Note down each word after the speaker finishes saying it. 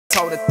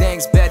Told her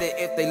things better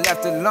if they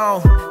left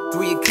alone.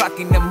 3 o'clock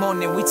in the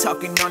morning, we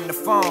talking on the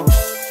phone.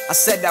 I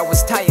said I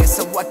was tired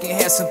so I can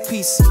have some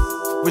peace.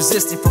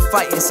 Resisting for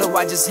fighting so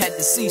I just had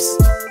to cease.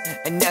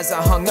 And as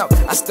I hung up,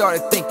 I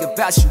started thinking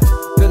about you.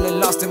 Feeling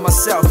lost in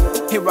myself,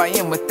 here I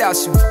am without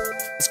you.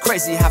 It's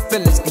crazy how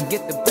feelings can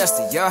get the best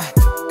of ya.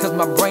 Cause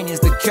my brain is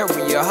the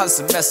carrier,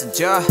 hustle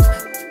messenger.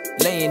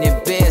 Laying in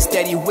bed,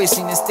 steady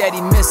wishing and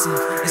steady missing.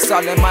 It's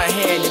all in my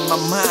head and my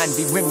mind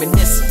be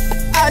reminiscing.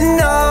 I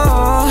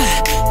know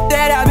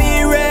that I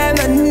be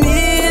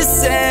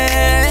reminiscing.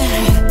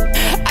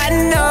 I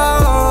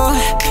know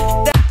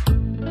that.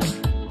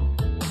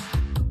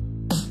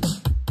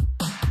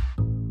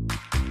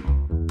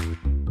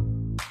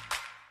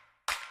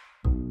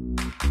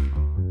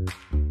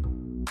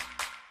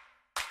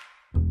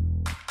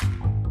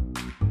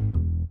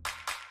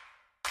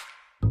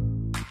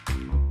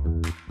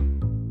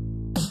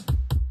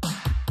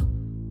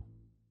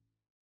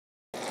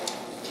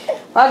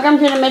 Welcome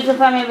to the Mitchell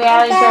Family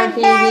Reality Show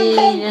TV.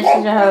 This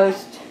is your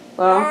host,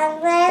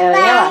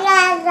 Ariella.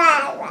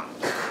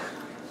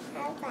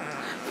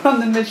 From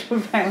the Mitchell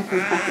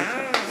Family.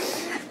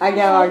 I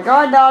got our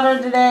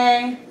goddaughter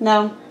today.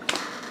 No.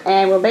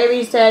 And we're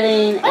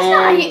babysitting. That's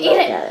not how you eat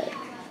it.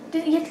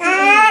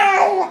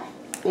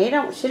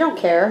 She don't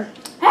care.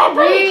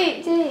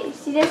 Hey,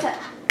 see, that's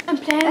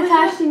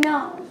how she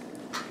knows.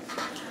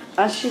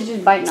 She's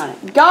just biting on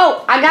it.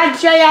 Go! I got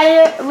Jay out of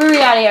here.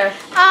 Rui out of here.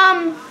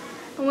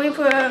 We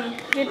put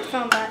get the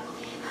phone back.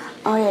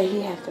 Oh yeah,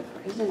 he has to.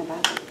 He's in the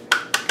bathroom.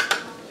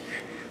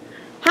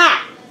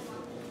 Ha!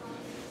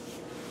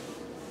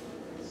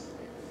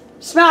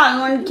 Smile. You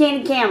want to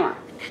candy camera?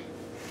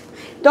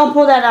 Don't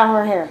pull that out of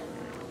her hair.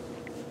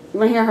 You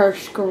want to hear her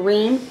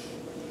scream?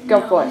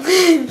 Go for it.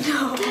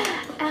 No.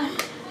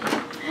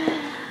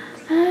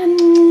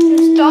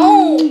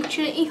 Don't.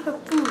 She didn't eat her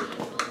food.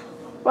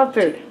 What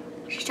food?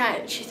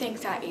 She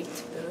thinks I eat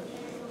food.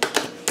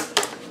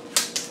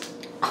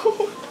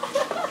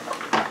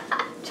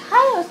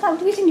 Tyler,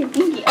 stop losing your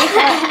pinky.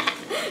 Okay.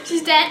 She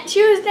was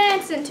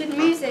dancing to the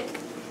music.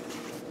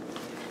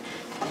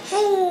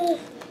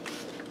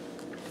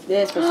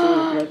 This was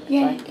looks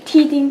like.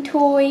 Teething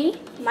toy.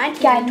 My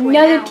got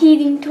another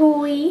teething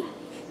toy.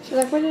 She's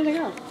like, where did it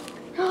go?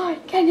 Oh,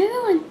 got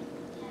another one.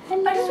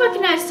 I'm just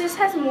looking at this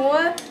has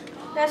more.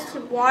 That's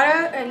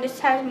water, and this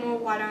has more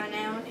water on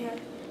here.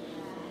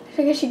 I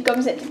figure she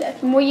gums it to death.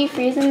 The more you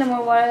freeze them, the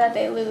more water that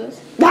they lose.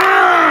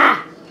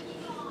 Ah!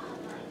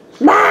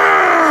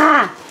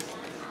 Ah!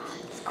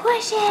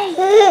 Squishy!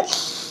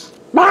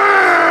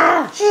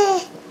 Ah!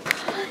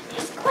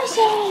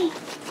 Squishy!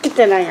 Get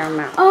that out of your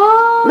mouth.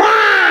 Oh!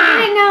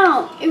 Ah! I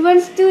know. It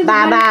runs through the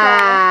Bye-bye.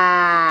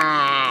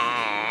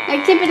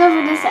 Like, tip it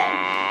over this side.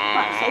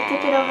 Watch, like,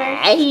 tip it over.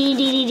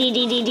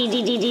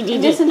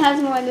 This one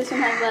has more, this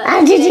one has less.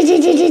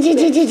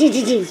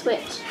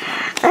 Switch.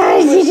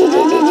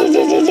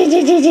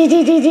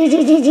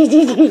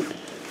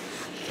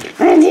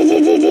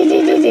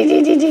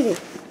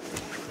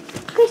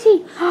 Squishy.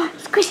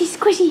 Squishy,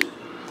 squishy.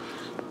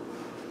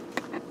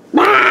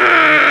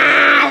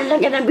 Ah,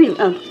 look at that beauty.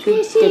 Oh,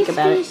 think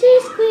about it. Squishy,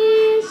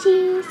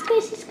 squishy,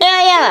 squishy, squishy.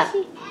 Ariella.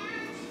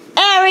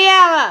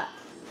 Ariella.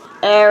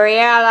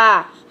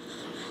 Ariella.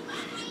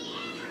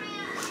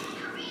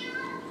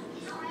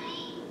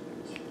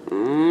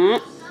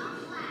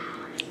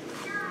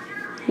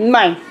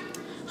 Mine.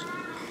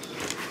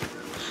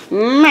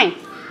 Mine.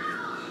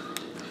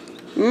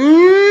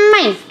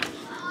 Mine.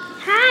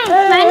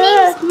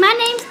 Hi, my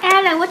name's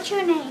Ella. What's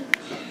your name?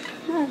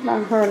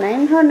 About her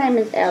name? Her name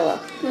is Ella.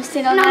 No,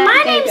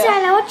 my name's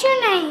Ella. What's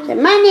your name? Say,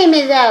 my name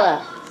is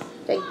Ella.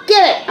 Say,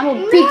 get it. I'm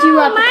going to beat you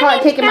up for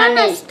taking my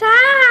name. Stop.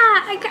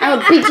 I'm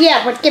going to beat you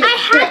up. Give it. I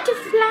had to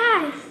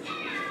fly.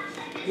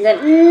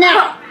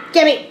 No.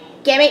 Give me.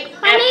 Give me.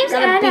 My name's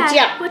Ella. I'm going to beat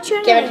you up. What's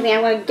your Give name? it to me.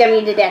 I'm going to give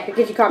you to death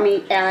because you called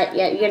me Ella.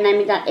 Yeah, your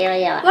name is not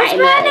Ella. What's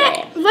my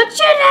name? What's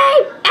your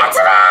name?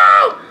 Answer me!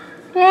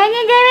 I'm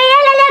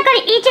going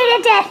to eat you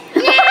to death.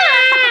 No,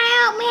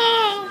 help me.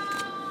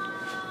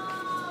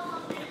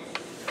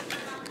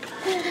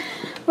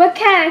 What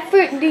kind of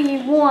fruit do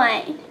you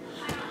want?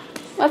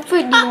 What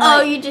fruit do you want?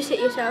 Oh, you just hit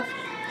yourself.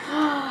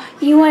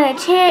 You want a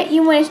cherry?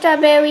 You want a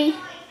strawberry? You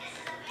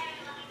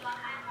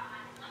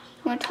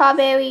want a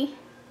strawberry?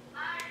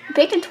 You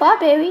picked a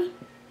strawberry.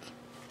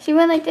 She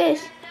went like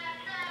this.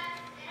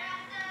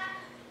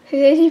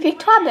 She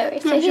picked strawberry.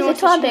 So she's a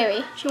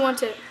strawberry. She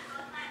wants it.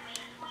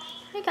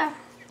 There you go.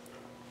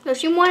 No,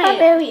 she wanted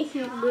strawberry. It.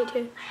 Me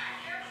too.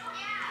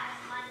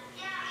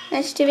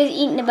 And she was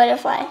eating the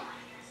butterfly.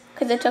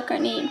 Because it took her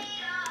name.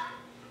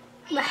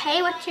 But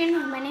hey, what's your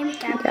name? My name is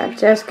Gabby. Got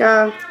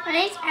Jessica. My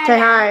name's Ella. Say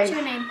hi. What's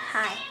your name?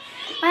 Hi.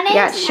 My name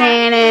Got is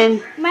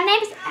Shannon. My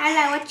name is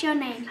Ella. What's your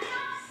name?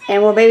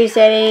 And we're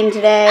babysitting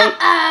today.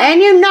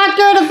 And you knocked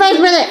her in the face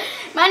with it.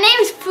 My name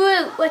is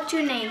Fruit. What's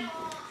your name?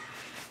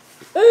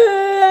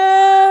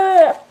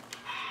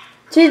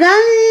 She's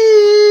done.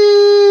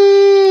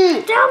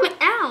 Tell me,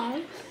 ow.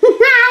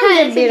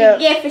 That's a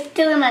gift for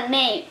stealing my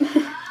name.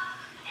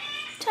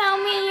 Tell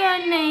me your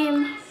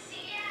name.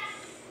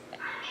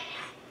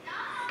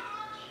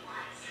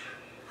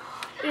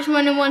 Just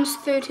running once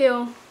through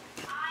too.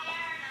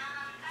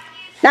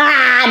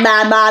 Blah,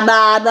 blah, blah,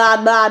 blah,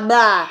 blah, blah,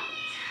 blah.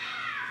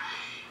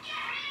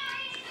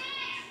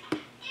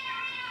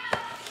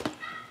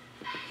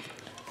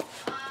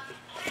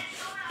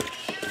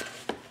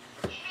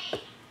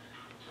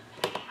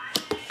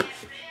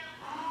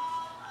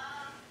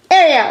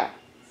 Ariel!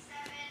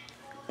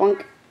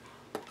 Bonk.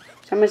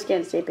 Someone's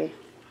getting sleepy.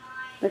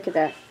 Look at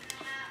that.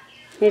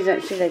 She's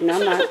like, no,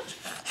 I'm not.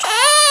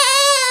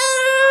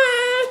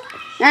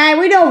 Alright,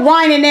 we don't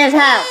whine in this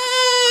house.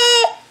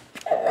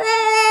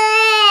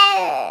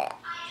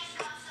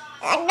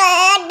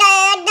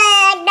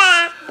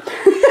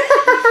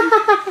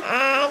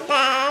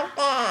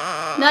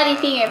 Naughty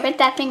finger, put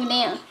that finger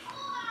down.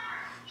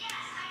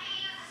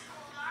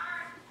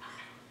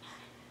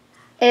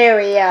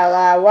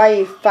 Ariella, why are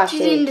you fussy?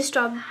 She's eating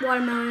the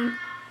watermelon.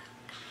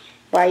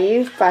 Why are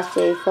you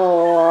fussy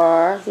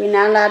for? We're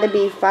not allowed to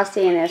be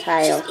fussy in this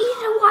house. She's eating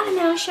a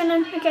watermelon,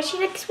 Shannon. Okay, she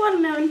likes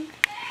watermelon.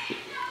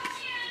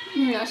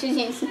 No, she's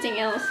eating something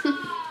else.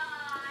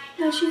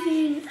 No, she's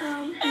eating,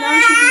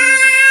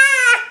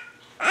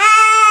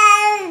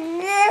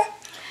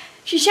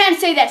 she's trying to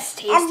say that's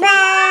tasty.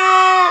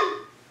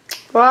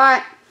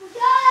 What?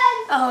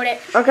 I'll hold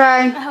it. Okay.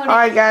 I'll hold it.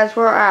 Alright guys,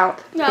 we're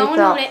out. No, I Peace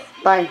won't out. hold it.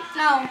 Bye.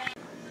 No.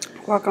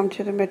 Welcome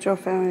to the Mitchell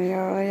Family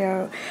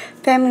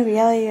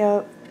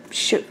Reality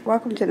Show.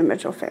 Welcome to the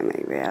Mitchell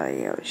Family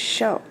Reality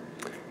Show.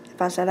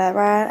 If I said that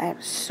right,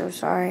 I'm so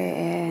sorry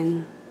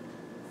and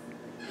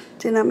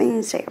did not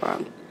mean to say it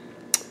wrong.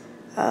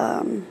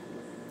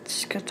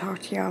 Just gonna talk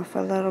to y'all for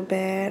a little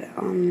bit.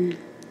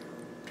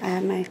 I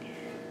have my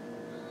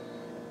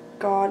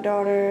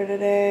goddaughter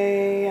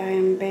today. I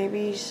am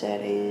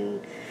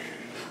babysitting.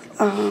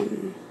 I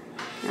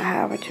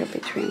have her till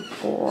between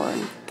 4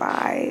 and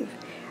 5.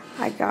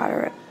 I got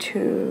her at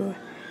 2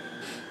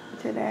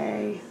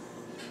 today.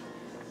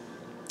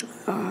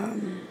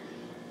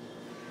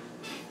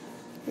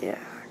 Yeah,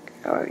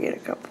 I'll get a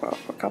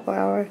couple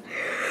hours.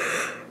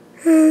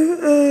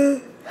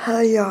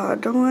 How y'all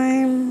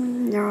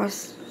doing? Y'all,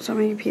 so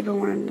many people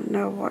wanted to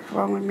know what's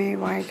wrong with me.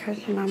 Why? Because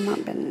I've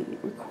not been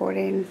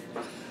recording.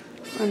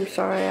 I'm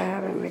sorry I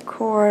haven't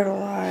recorded a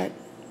lot.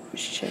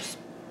 It's just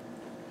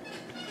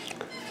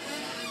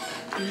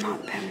I've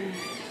not been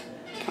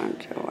doing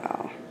too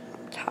well.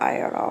 I'm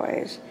tired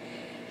always.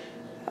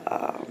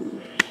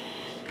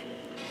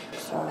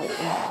 So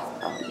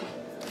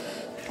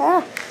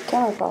yeah,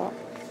 camera fault.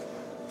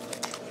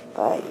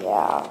 But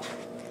yeah,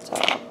 so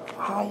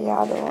how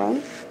y'all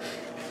doing?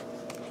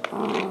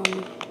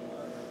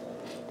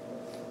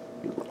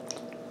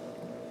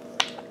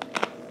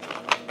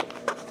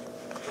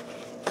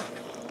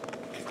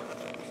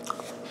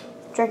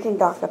 Drinking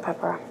Dr.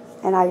 Pepper,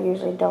 and I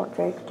usually don't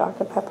drink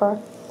Dr. Pepper,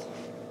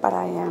 but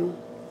I am.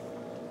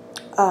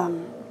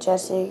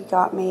 Jesse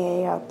got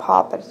me a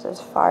pop. It says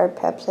Fired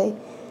Pepsi.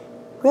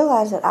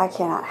 Realized that I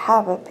cannot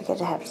have it because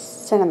it has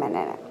cinnamon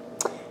in it.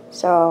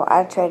 So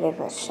I traded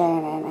with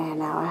Shannon, and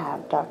now I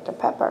have Dr.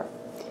 Pepper.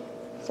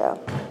 So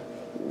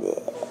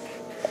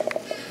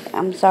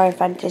I'm sorry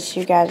if I diss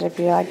you guys if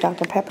you like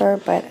Dr. Pepper,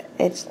 but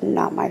it's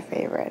not my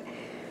favorite.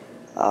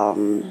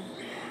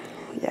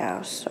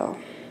 Yeah, so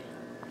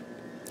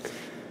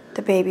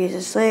the baby is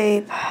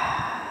asleep.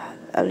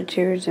 Other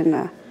two's in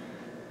the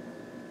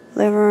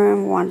living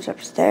room. One's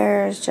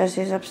upstairs.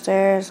 Jesse's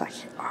upstairs, like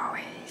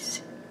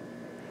always.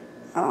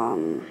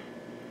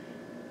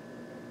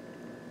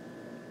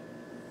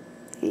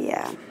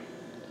 Yeah.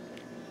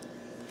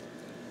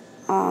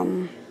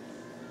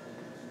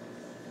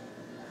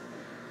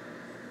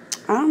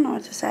 I don't know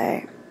what to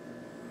say.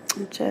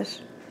 I've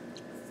just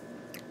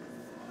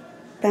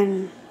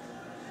been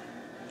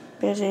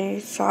busy.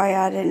 Sorry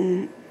I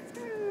didn't.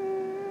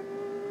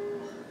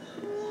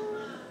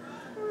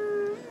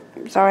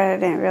 I'm sorry I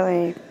didn't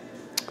really,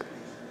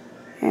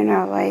 you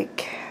know,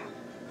 like,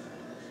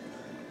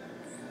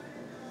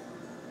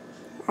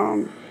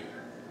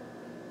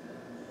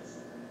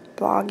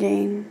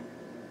 blogging,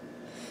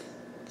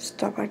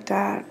 stuff like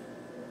that.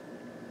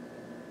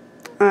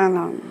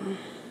 And,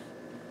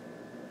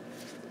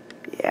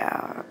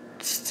 yeah,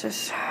 it's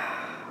just,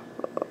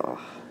 I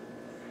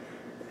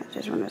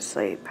just want to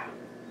sleep,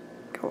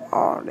 go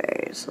all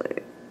day to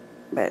sleep,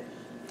 but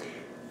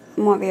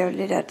I won't be able to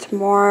do that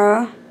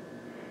tomorrow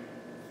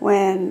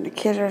when the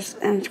kids are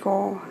in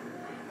school.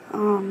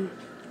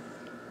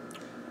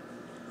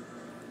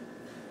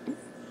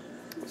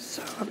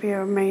 So it'll be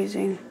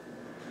amazing.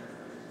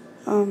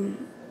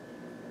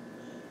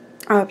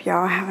 I hope y'all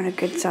are having a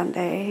good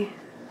Sunday.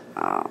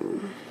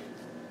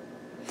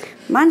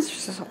 Mine's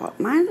just a lot.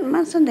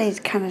 My Sunday is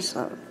kind of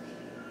slow,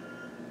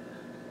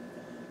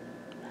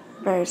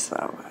 very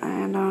slow,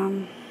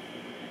 and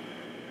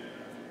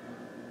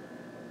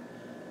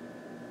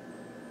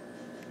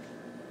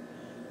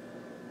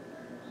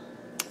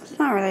it's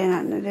not really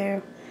nothing to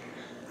do.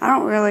 I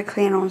don't really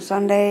clean on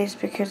Sundays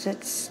because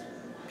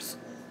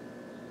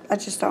I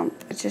just don't.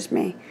 It's just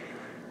me.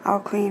 I'll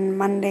clean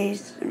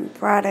Mondays and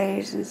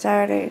Fridays and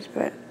Saturdays,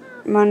 but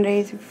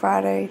Monday through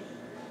Friday,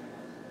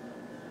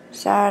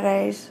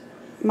 Saturdays,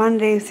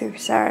 Monday through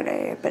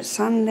Saturday, but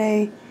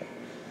Sunday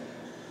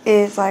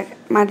is like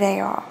my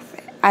day off.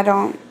 I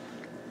don't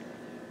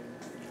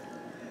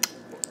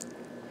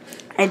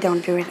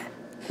do it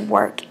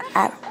work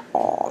at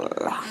all.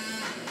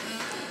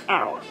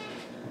 Ow.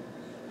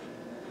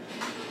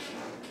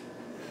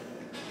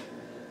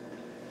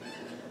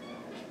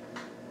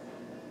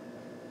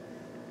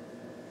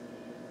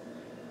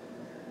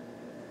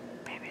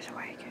 Baby's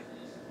awake.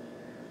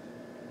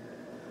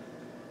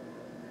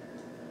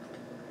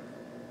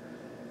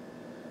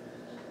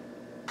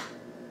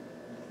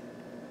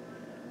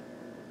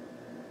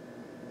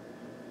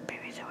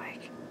 Baby's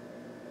awake.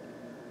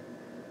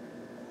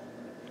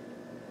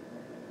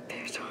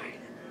 Baby's awake.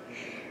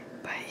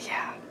 But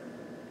yeah.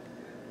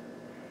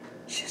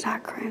 She's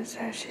not crying,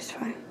 so she's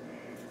fine.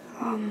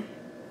 I'm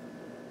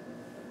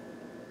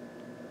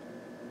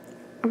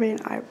being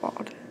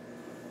eyeballed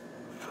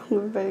from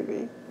the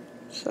baby.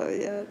 So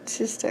yeah,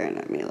 she's staring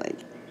at me like,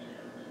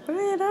 what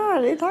are you doing?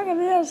 Are you talking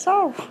to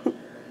yourself?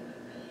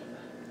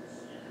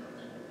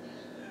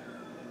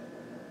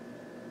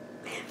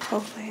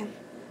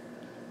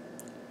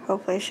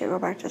 Hopefully she'll go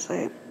back to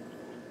sleep.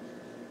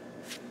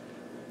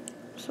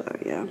 So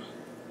yeah.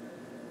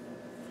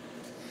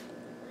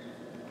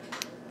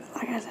 But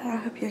like I said, I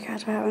hope you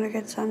guys are having a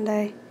good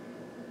Sunday.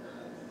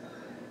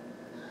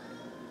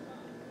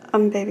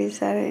 I'm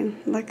babysitting,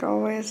 like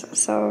always,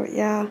 so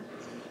yeah.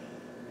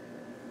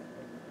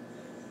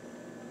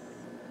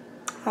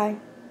 Hi.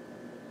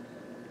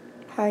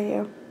 How are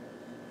you?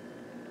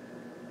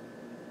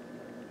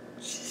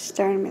 She's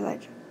staring at me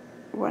like,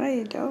 what are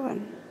you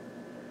doing?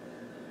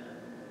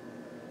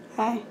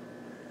 Hi.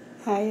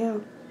 How are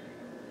you?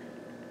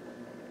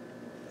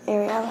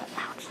 Ariella.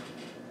 Ouch.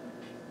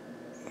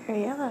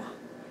 Ariella.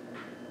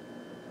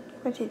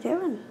 What you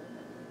doing?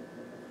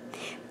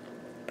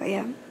 But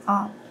yeah,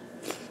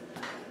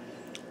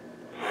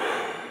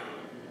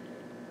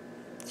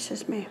 it's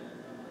just me.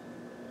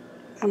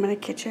 I'm in the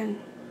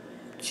kitchen.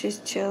 She's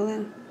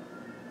chilling.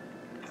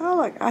 Oh,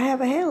 look, I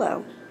have a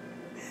halo.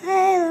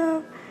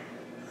 Halo.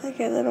 Like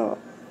a little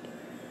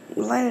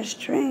light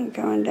string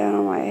going down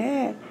on my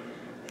head.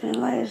 And a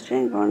light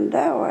string going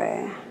that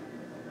way.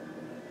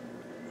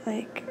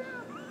 Like,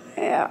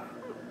 yeah.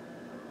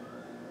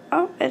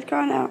 Oh, it's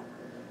gone out.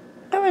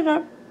 No, it's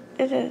not.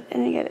 It is,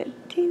 and you get a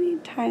teeny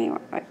tiny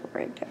one, like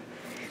right there.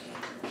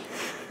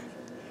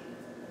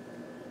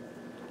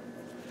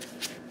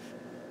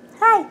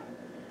 Hi.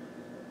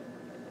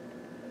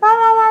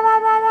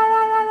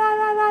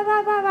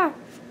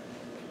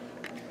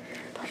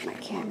 Put my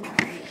camera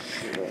right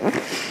here.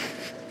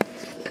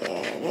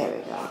 Yeah, there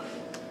we go.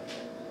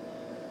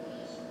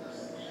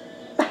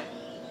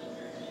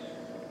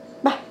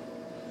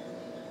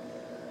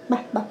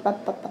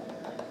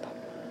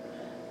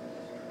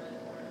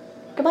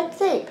 Go back to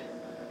sleep.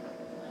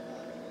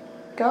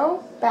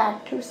 Go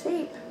back to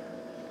sleep.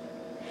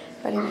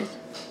 But anyways,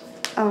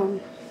 I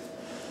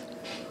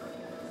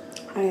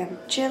am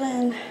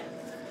chilling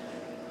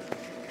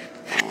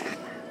and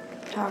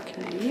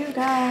talking to you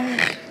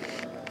guys.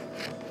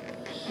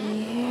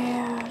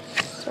 Yeah,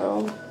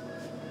 so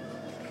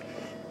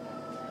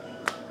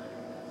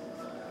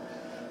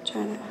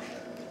trying to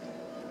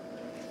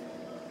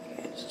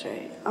get it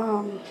straight.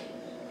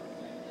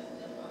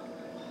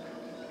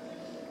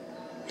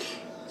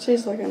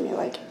 She's looking at me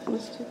like I'm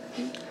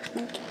stupid.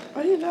 Like,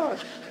 what are you doing?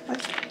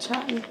 Like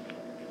chatting.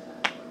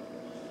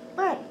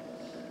 What?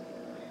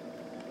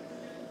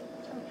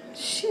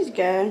 She's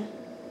good.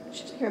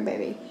 She's here,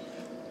 baby.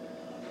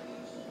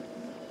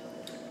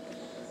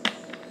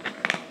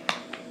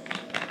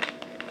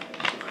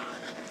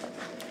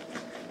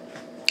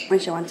 When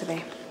she wants to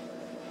be.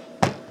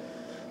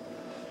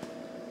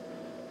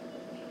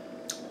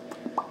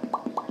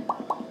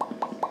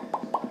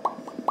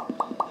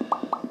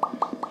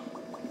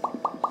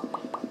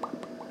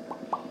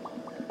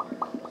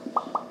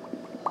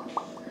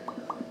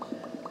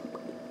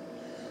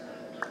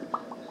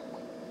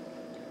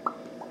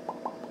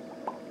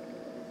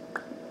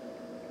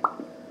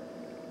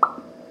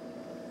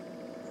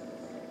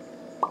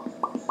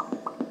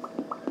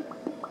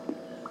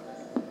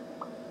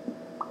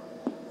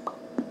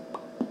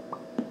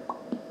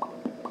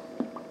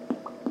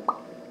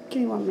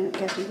 Give me 1 minute,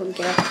 guys. I'm going to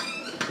get up.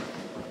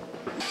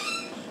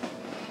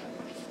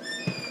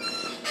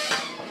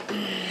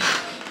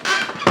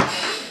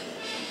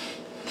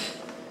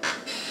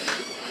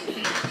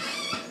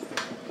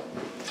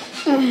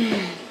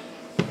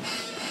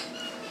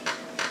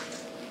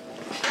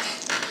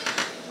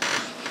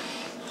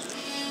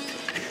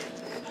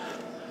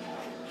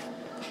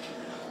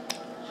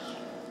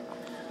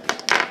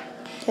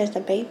 There's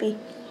the baby.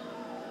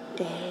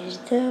 There's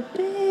the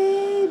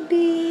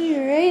baby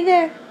right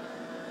there.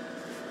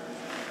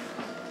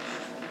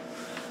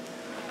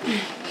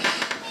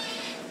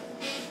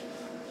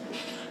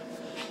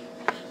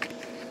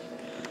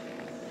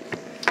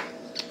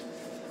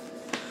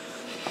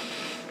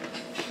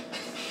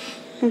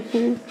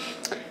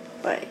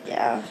 But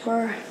yeah,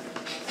 we're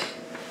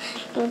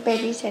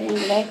babysitting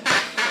today.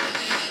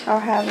 I'll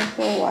have it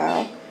for a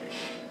while.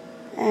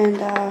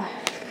 And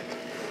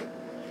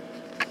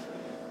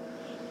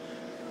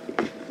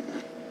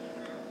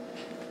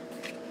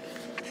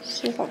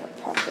see if I can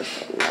pop this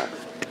thing up.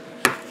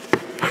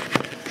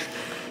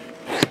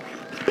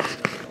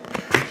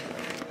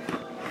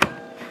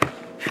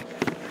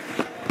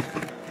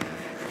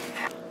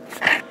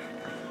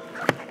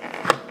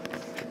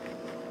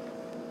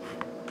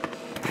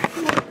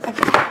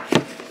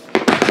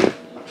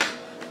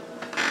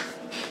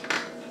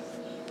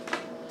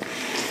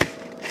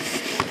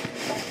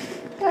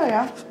 There we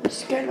go.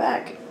 Just get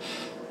back.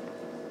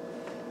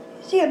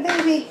 See a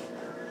baby.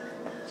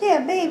 See a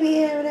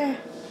baby over there.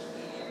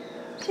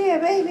 See a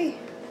baby.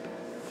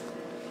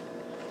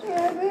 See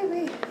a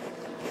baby.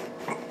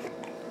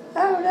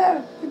 Oh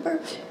no, he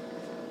burped.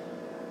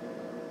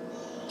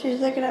 She's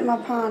looking at my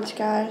ponds,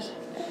 guys.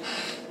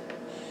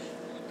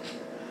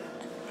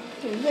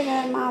 She's looking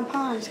at my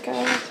ponds,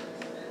 guys.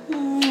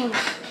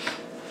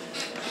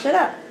 Sit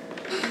up.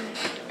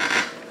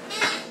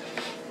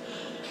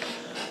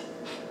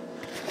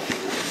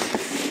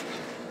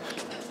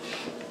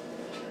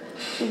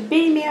 She's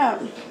beating me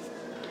up.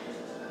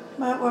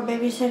 But we're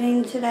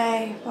babysitting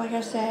today, like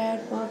I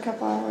said, for a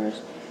couple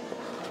hours.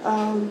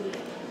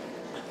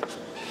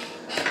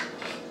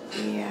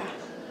 Yeah.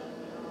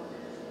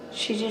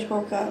 She just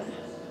woke up.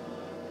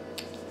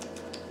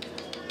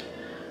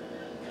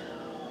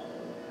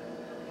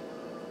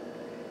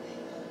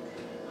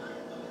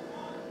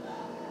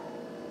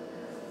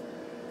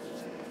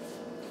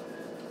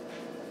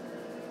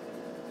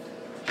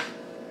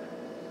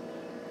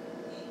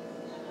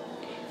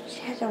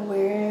 She has a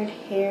weird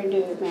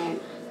hairdo, man.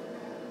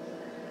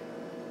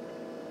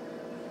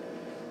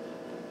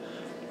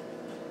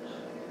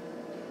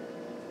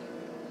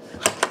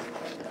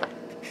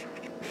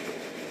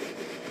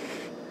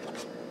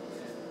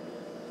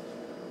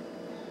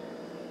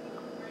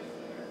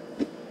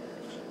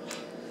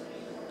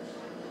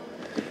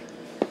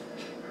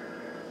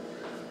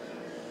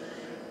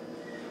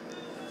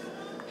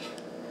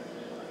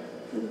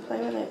 Play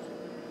with it.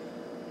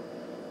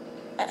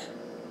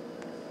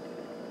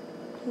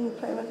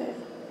 Play with it.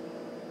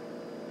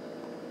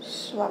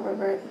 Swap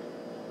over it.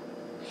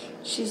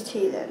 She's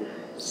teething,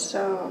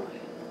 so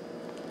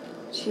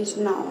she's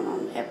gnawing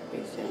on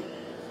everything.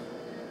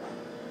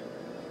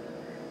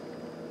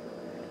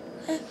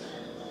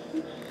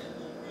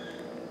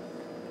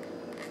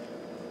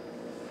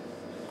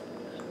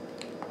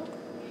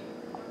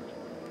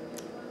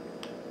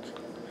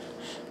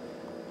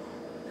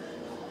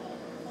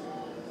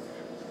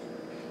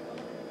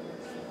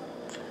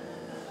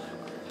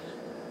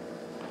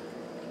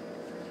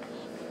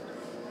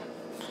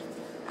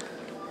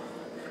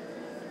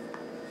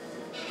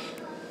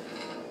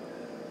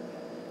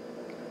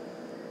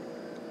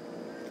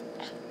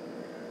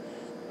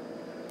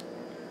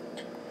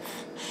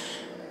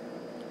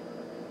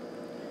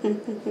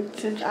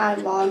 Since I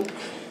log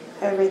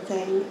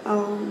everything,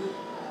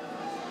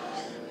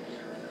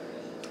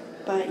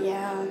 but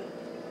yeah.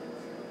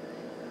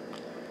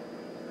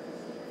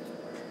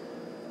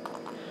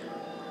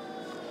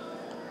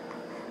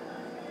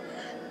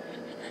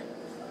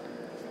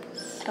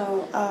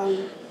 So,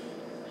 oh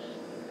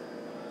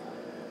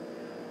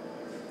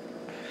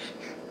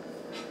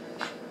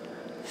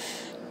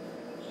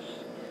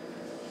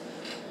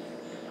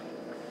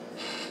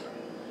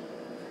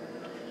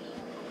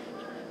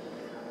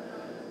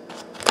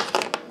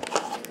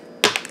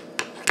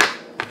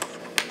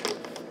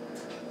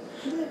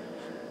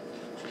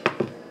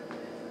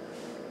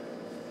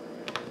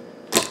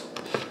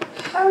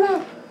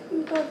no,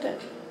 you broke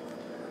it.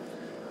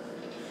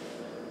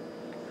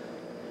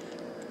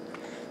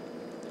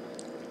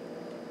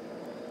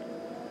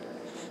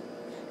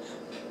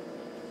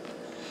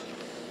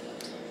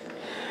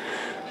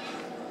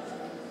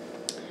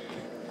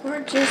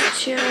 We're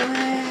just chilling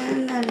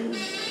and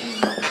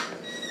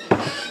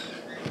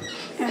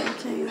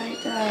everything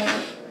like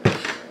that.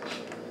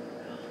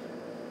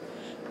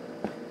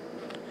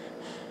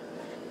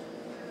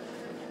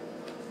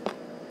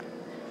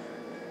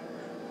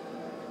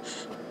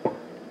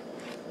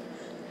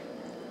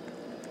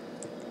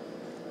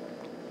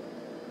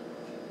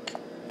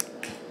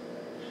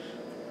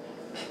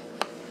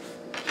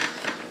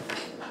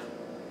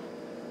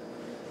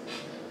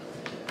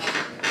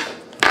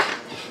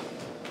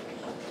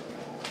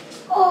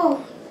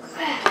 Oh,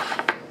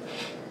 crap.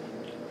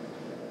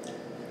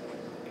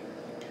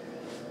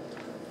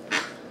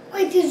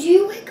 Wait, did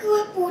you wake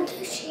her up or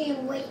did she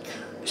wake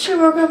up? She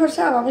woke up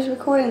herself. I was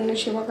recording and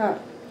she woke up.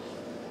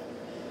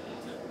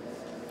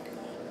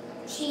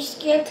 She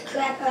scared the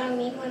crap out of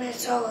me when I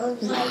saw her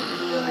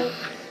right.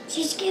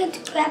 She scared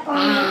the crap out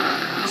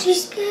of me. She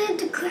scared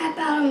the crap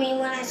out of me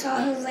when I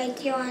saw her right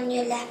there on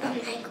your lap. I'm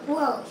like,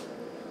 whoa.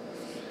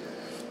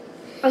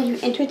 Are you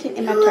interested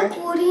in my You turd?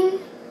 recording?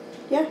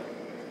 Yeah.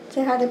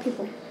 Say hi to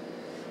people.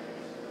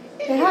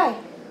 Say hi.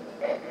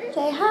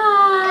 Say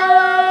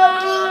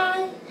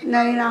hi.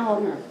 No, you're not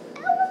holding her.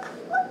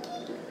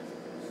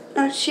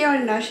 No, she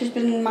already knows. She's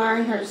been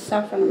admiring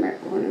herself in the mirror,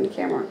 in the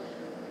camera.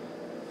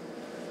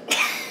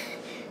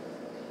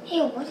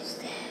 Hey, what is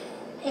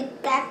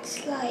that?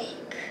 That's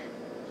like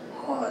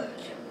hard.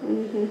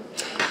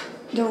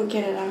 Don't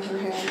get it out of her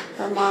hair.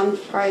 Her mom's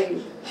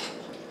probably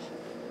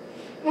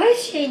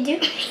is she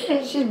doing?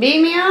 She's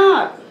beating me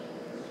up.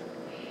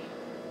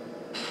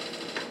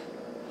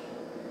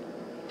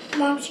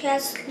 Mom, she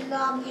has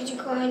slobbers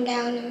going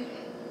down her.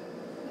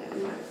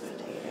 I'm not gonna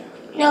take it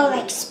out. No,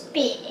 like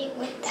spit. It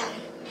went down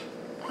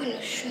on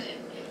her shirt.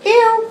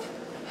 Ew.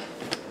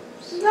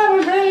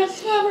 Slobber breath,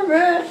 slobber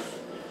breath.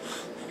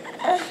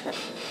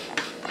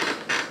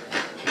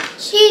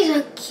 She's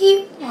a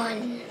cute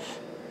one.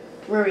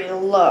 Ruby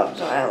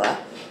loves Ella.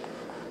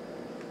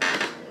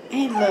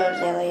 He loves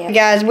Ella.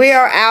 Guys, we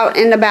are out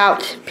and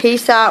about.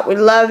 Peace out. We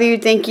love you.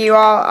 Thank you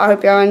all. I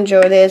hope y'all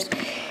enjoy this.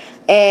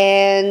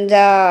 And,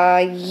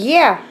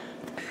 yeah.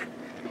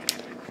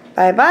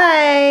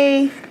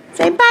 Bye-bye.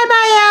 Say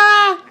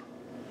bye-bye, Ella.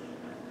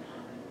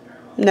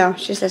 No,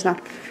 she says no.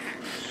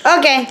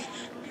 Okay.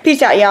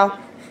 Peace out, y'all.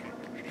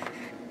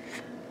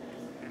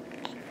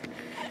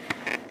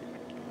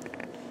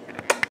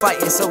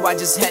 Fighting, so I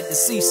just had to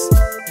cease.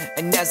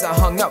 And as I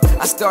hung up,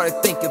 I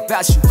started thinking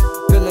about you.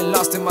 Feeling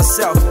lost in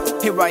myself,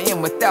 here I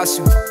am without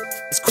you.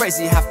 It's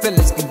crazy how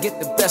feelings can get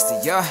the best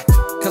of ya.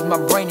 Cause my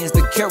brain is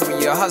the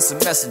carrier, hustle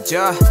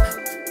messenger.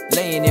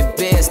 Laying in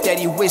bed,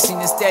 steady wishing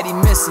and steady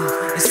missing.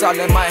 It's all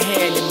in my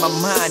head and my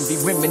mind be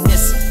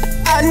reminiscing.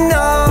 I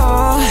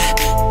know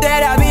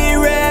that I be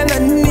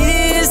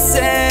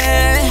reminiscing.